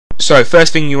So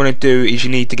first thing you want to do is you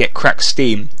need to get cracked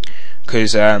Steam,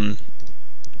 because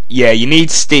yeah, you need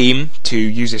Steam to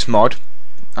use this mod.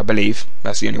 I believe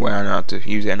that's the only way I know how to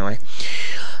use it anyway.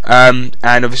 And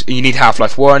obviously you need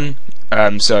Half-Life 1.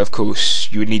 So of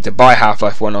course you would need to buy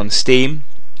Half-Life 1 on Steam,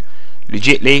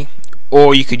 legitly,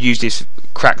 or you could use this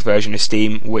cracked version of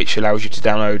Steam, which allows you to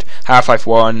download Half-Life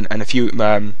 1 and a few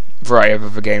variety of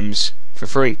other games for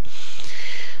free.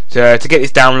 To get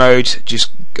this download,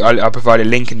 just I'll provide a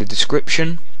link in the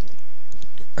description.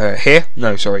 Here?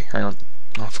 No, sorry, hang on.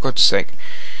 Oh, for God's sake.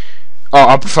 Oh,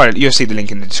 I'll provide it. You'll see the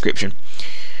link in the description.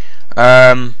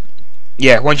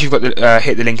 Yeah, once you've got the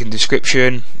hit the link in the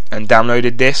description and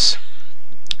downloaded this,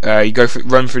 you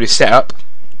run through the setup,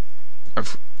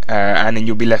 and then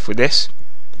you'll be left with this.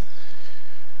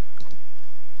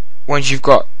 Once you've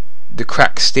got the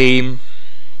cracked Steam,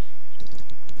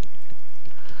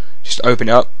 just open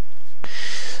it up.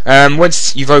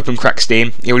 Once you've opened cracked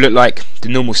Steam, it will look like the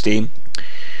normal Steam,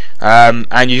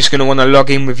 and you're just going to want to log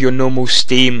in with your normal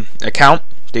Steam account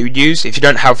that you would use. If you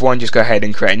don't have one, just go ahead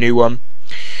and create a new one.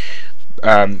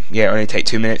 Yeah, it only take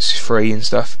 2 minutes, free and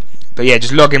stuff. But yeah,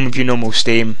 just log in with your normal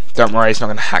Steam. Don't worry, it's not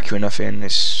going to hack you or nothing.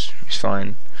 It's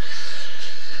fine.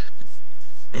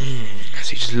 So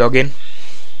you just log in.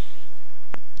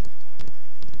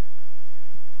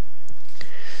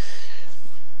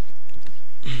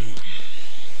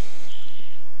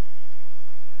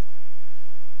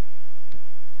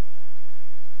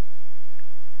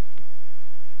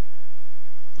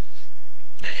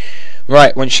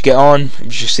 Right, once you get on,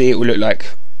 as you see, it will look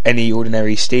like any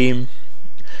ordinary Steam.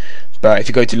 But if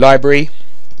you go to library,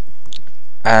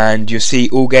 and you'll see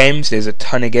all games, there's a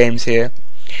ton of games here.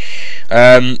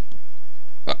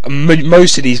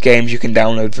 Most of these games you can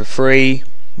download for free.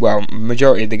 Well,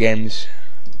 majority of the games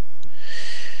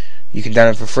you can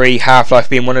download for free, Half-Life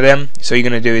being one of them. So you're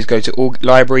going to do is go to all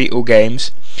library, all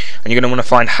games, and you're going to want to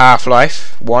find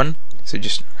Half-Life 1. So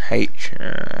just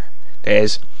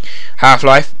there's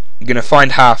Half-Life. You're going to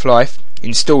find Half-Life,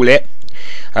 install it.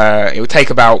 It will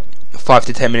take about 5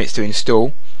 to 10 minutes to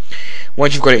install.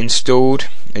 Once you've got it installed,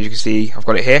 as you can see, I've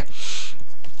got it here.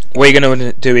 What you're going to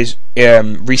want to do is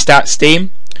restart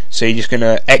Steam. So you're just going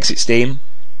to exit Steam.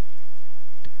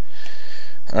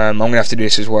 I'm going to have to do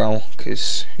this as well,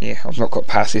 because yeah, I've not got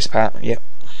past this part yet.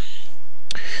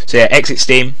 So yeah, exit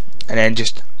Steam, and then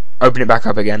just open it back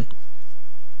up again.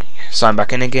 Sign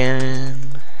back in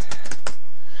again.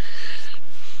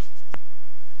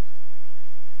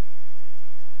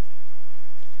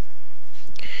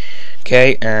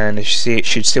 Okay, and as you see, it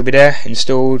should still be there,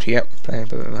 installed. Yep.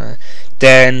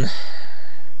 Then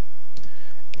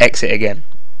exit again.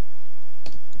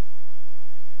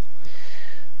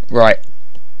 Right.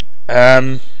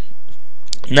 Now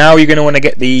you're going to want to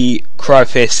get the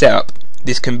CryOfFear set up.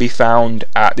 This can be found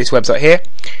at this website here.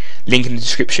 Link in the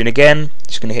description again.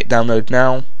 Just going to hit download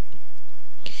now.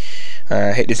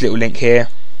 Hit this little link here.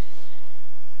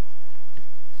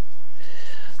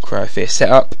 CryOfFear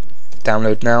setup.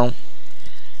 Download now.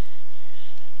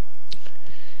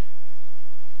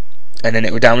 And then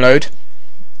it will download.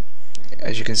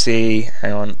 As you can see,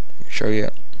 hang on, I'll show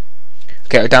you.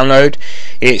 Okay, it'll download.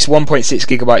 It's 1.6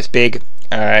 gigabytes big,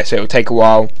 so it'll take a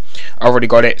while. I've already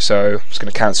got it, so I'm just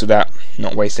going to cancel that.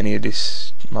 Not waste any of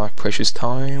this my precious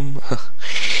time.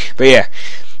 But yeah,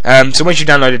 so once you've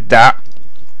downloaded that,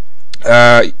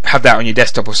 have that on your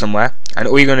desktop or somewhere, and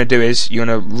all you're going to do is you're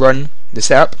going to run the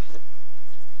setup.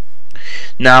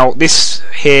 Now this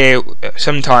here,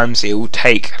 sometimes it will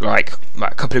take like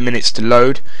a couple of minutes to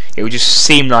load. It will just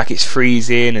seem like it's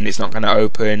freezing and it's not going to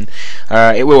open.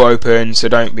 It will open, so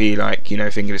don't be like,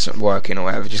 thinking it's not working or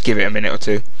whatever. Just give it a minute or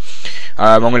two.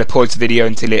 I'm going to pause the video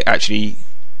until it actually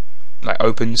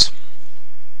opens.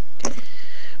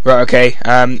 Right, okay,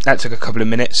 that took a couple of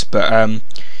minutes, but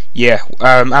yeah,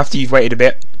 after you've waited a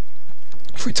bit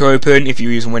for it to open, if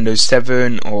you're using Windows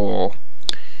 7 or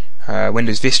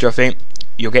Windows Vista, I think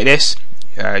you'll get this.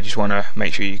 Just want to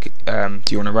make sure you do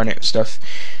you want to run it and stuff.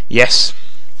 Yes.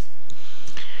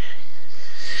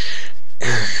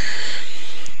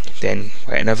 Then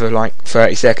wait another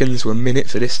 30 seconds or a minute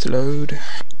for this to load.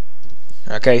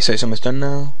 Okay, so it's almost done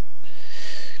now.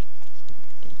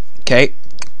 Okay,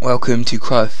 welcome to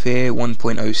CryOfFear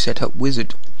 1.0 setup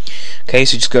wizard. Okay,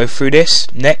 so just go through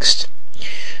this. Next,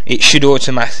 it should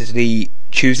automatically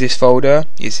choose this folder.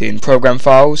 It's in program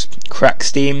files, crack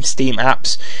Steam, Steam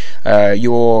apps,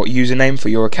 your username for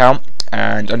your account,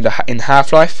 and in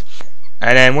Half-Life.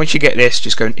 And then once you get this,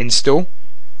 just go and install.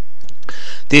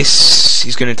 This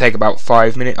is going to take about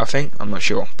 5 minutes, I think. I'm not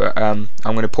sure, but I'm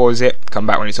going to pause it, come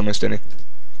back when it's almost done.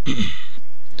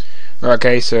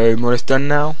 Okay, so more or less done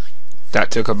now.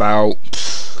 That took about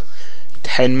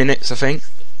 10 minutes, I think.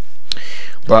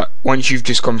 But once you've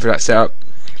just gone through that setup,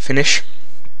 finish.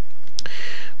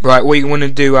 Right, what you want to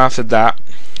do after that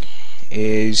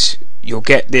is you'll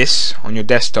get this on your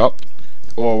desktop,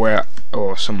 or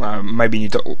somewhere, maybe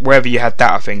wherever you had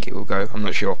that, I think it will go. I'm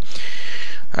not sure.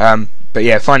 But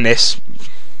yeah, find this.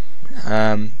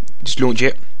 Just launch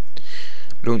it.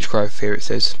 Launch CryOfFear, it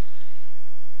says.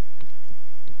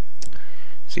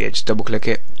 So yeah, just double click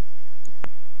it.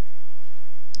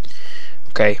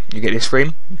 Okay, you get this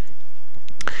screen.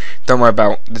 Don't worry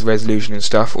about the resolution and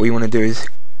stuff. All you want to do is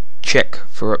check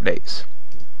for updates.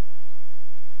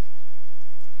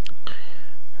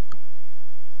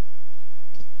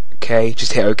 Okay,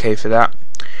 just hit OK for that,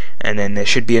 and then there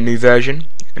should be a new version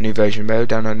below.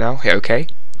 Download now. Hit OK.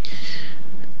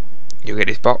 You'll get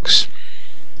this box.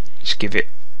 Just give it,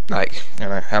 like, I don't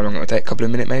know how long it will take, a couple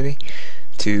of minutes maybe,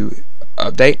 to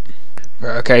update.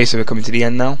 Right, okay, so we're coming to the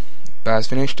end now. That's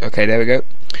finished. Okay, there we go.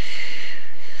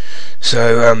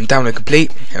 So download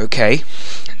complete. Okay.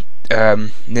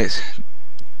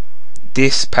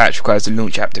 This patch requires the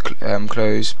launch app to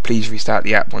close. Please restart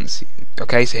the app once.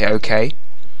 Okay, so hit OK.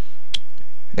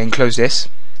 Then close this.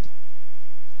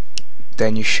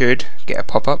 Then you should get a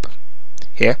pop-up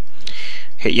here.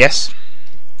 Hit yes.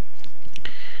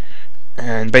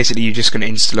 And basically you're just going to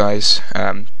installise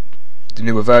the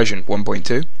newer version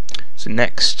 1.2. So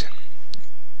next,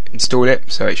 install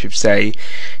it. So it should say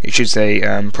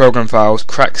program files,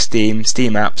 crack Steam,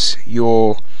 Steam apps,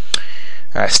 your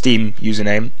Steam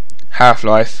username,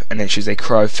 Half-Life, and then it should say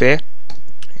CryOfFear.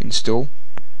 Install,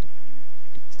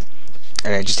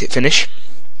 and then just hit finish.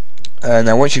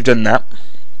 Now once you've done that,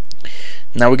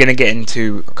 now we're going to get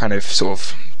into kind of sort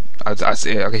of, I guess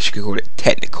you could call it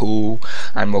technical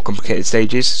and more complicated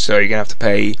stages. So you're going to have to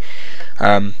pay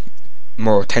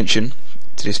more attention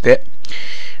to this bit.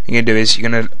 What you're going to do is you're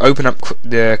going to open up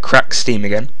the crack Steam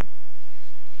again.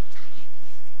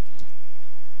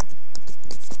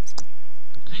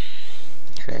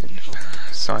 And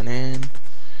sign in.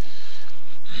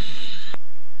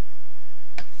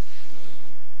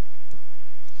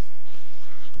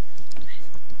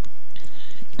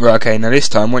 Right, okay, now this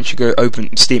time once you go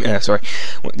open Steam,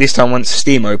 this time once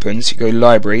Steam opens, you go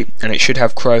library and it should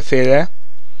have CryOfFear there.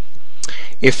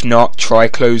 If not, try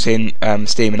closing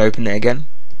Steam and open it again.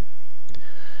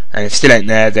 And if it still ain't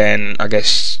there, then I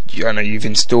guess you've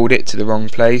installed it to the wrong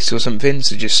place or something.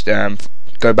 So just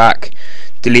go back,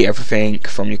 delete everything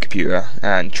from your computer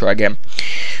and try again.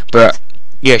 But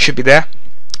yeah, it should be there.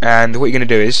 And what you're going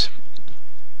to do is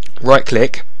right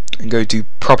click and go to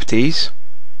properties.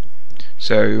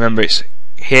 So remember, it's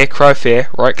here, CryOfFear,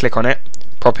 right click on it,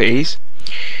 properties.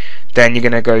 Then you're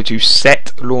going to go to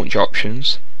set launch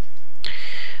options.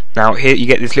 Now here you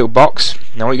get this little box.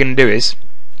 Now what you're going to do is,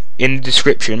 in the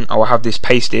description I will have this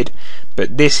pasted,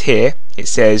 but this here, it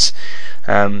says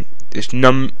it's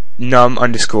num_edX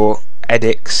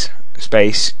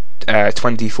space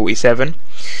 2047.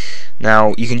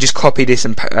 Now you can just copy this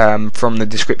and from the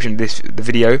description of the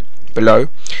video below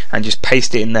and just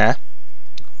paste it in there,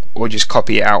 or just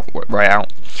copy it out right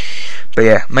out. But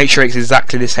yeah, make sure it's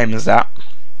exactly the same as that.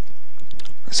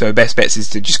 So best bets is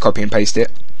to just copy and paste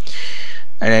it,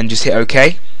 and then just hit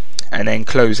OK and then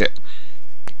close it.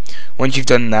 Once you've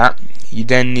done that, you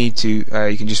then need to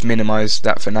you can just minimize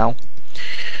that for now.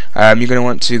 You're going to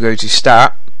want to go to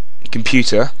Start,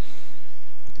 Computer,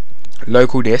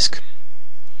 Local Disk,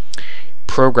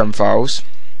 Program Files,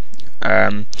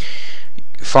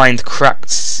 find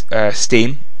cracked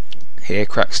Steam. Here,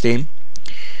 crack Steam,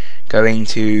 going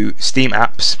to Steam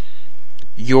apps,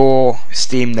 your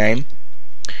Steam name,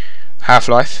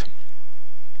 Half-Life,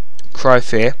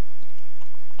 CryOfFear,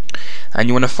 and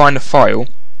you want to find a file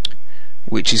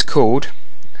which is called,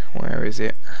 where is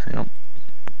it? Hang on.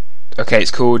 Okay, it's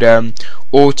called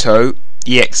hl.exe.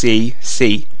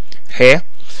 Here,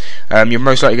 you're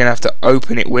most likely going to have to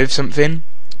open it with something.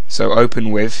 So open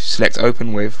with, select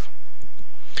open with,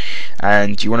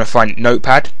 and you want to find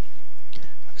Notepad.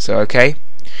 So okay,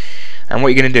 and what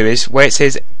you're going to do is, where it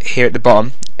says here at the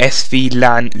bottom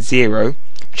svlan 0,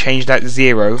 change that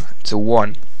 0 to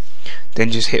 1,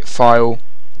 then just hit file,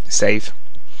 save.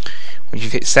 Once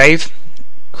you've hit save,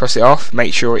 cross it off,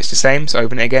 make sure it's the same, so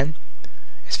open it again,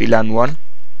 svlan 1.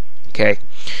 Okay,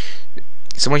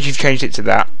 so once you've changed it to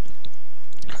that,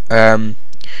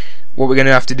 what we're going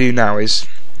to have to do now is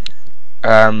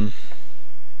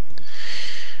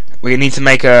we need to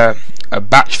make a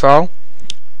batch file,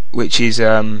 which is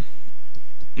yeah, I'm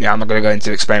not going to go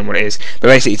into explain what it is, but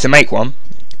basically to make one,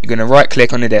 you're going to right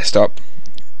click on the desktop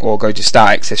or go to Start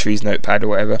Accessories, Notepad or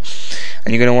whatever,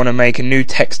 and you're going to want to make a new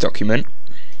text document.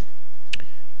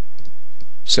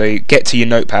 So you get to your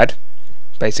notepad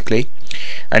basically,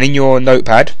 and in your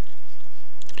notepad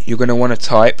you're going to want to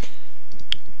type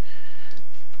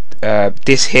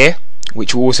this here,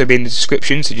 which will also be in the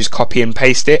description, so just copy and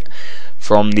paste it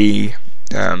from the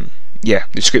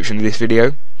description of this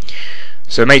video.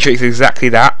 So make sure it's exactly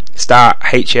that. Start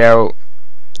hl.exe,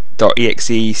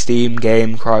 Steam,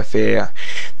 game, CryOfFear,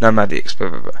 Nomadics, blah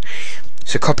blah blah.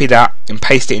 So copy that and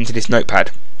paste it into this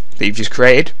notepad that you've just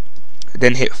created.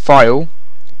 Then hit File,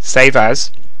 Save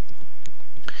As.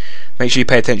 Make sure you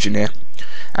pay attention here,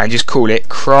 and just call it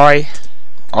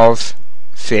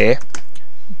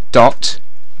CryOfFear.bat.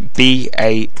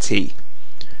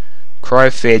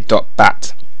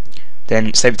 CryOfFear.bat.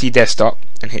 Then save it to your desktop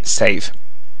and hit Save.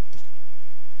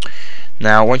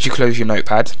 Now once you close your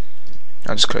notepad,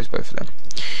 I'll just close both of them.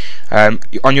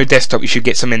 On your desktop you should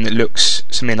get something that looks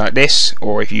something like this,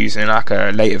 or if you're using like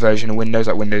a later version of Windows,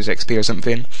 like Windows XP or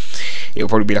something, it'll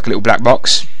probably be like a little black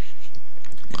box.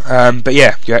 But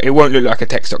yeah, it won't look like a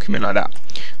text document like that.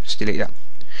 Just delete that.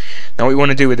 Now what you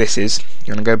want to do with this is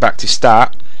you want to go back to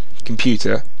Start,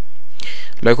 Computer,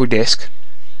 Local Disk,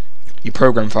 your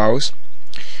Program Files,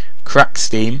 Crack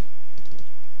Steam,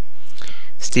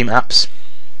 Steam Apps,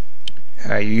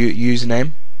 your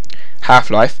username,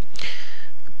 Half-Life,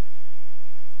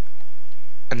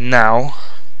 and now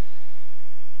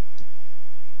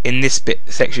in this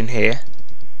section here,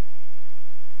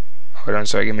 hold on,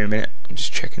 sorry, give me a minute, I'm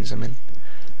just checking something.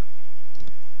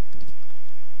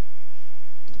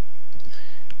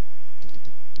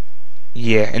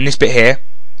 Yeah, in this bit here,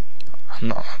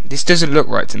 this doesn't look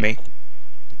right to me.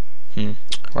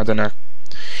 I don't know,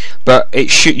 but you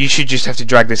should just have to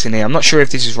drag this in here. I'm not sure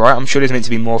if this is right. I'm sure there's meant to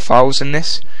be more files than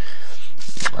this.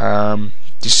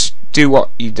 Just do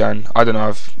what you've done. I don't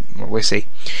know. We'll see.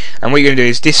 And what you're going to do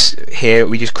is this here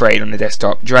we just created on the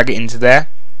desktop. Drag it into there,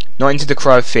 not into the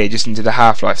CryOfFear, just into the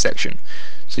Half-Life section.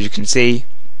 So as you can see,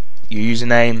 your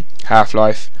username,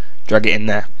 Half-Life. Drag it in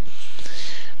there.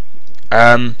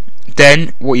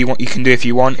 Then what you can do if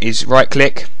you want is right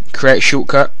click, create a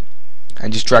shortcut,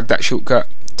 and just drag that shortcut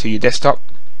to your desktop.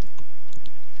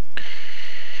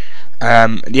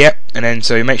 And then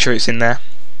so you make sure it's in there,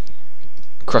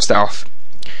 cross that off.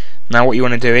 Now what you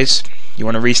want to do is you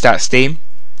want to restart Steam,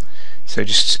 so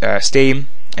just Steam,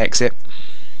 exit,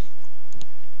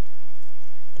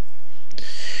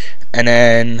 and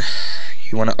then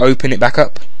you want to open it back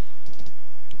up.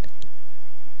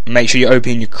 Make sure you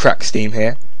open your crack Steam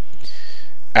here,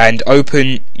 and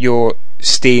open your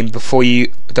Steam before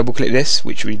you double click this,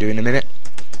 which we do in a minute.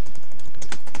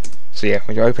 So yeah,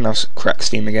 when you open our crack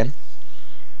Steam again,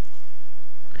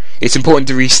 it's important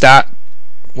to restart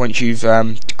once you've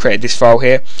created this file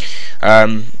here,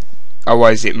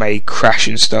 otherwise it may crash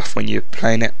and stuff when you're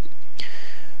playing it.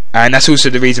 And that's also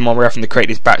the reason why we're having to create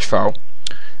this batch file,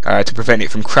 to prevent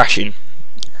it from crashing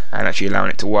and actually allowing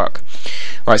it to work.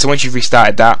 Right, so once you've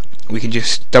restarted that, we can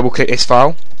just double click this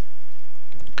file,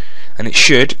 and it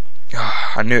should,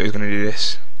 I knew it was going to do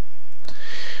this.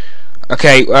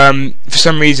 Okay, for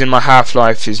some reason my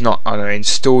Half-Life is not, I don't know,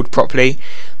 installed properly,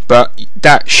 but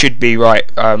that should be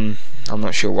right. I'm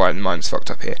not sure why mine's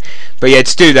fucked up here, but yeah,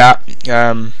 to do that,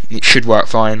 it should work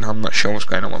fine. I'm not sure what's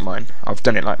going on with mine. I've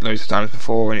done it like loads of times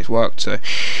before and it's worked. So,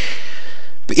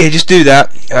 but yeah, just do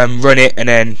that, run it, and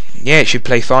then yeah, it should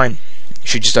play fine. It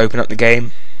should just open up the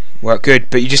game, work good.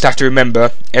 But you just have to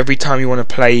remember, every time you want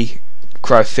to play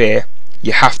CryOfFear,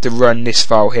 you have to run this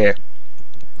file here.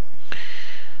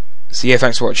 So yeah,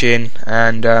 thanks for watching,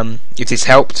 and if this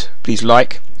helped, please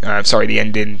like. Sorry, the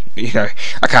ending, you know,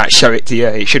 I can't show it to you.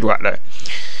 It should work though.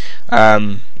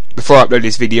 Before I upload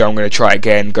this video, I'm going to try it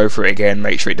again, go through it again,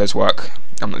 make sure it does work.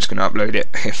 I'm not just going to upload it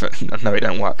if I know it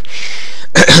don't work.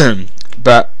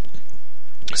 But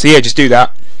so yeah, just do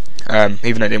that.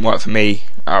 Even though it didn't work for me,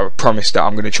 I promise that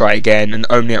I'm going to try it again and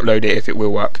only upload it if it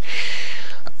will work.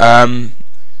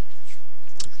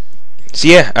 So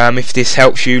yeah, if this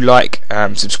helps you, like,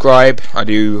 subscribe. I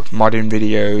do modding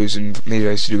videos and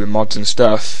videos to do with mods and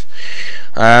stuff.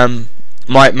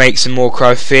 Might make some more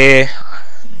CryOfFear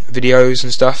videos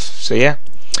and stuff. So yeah,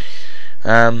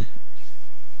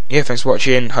 yeah, thanks for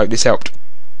watching. Hope this helped.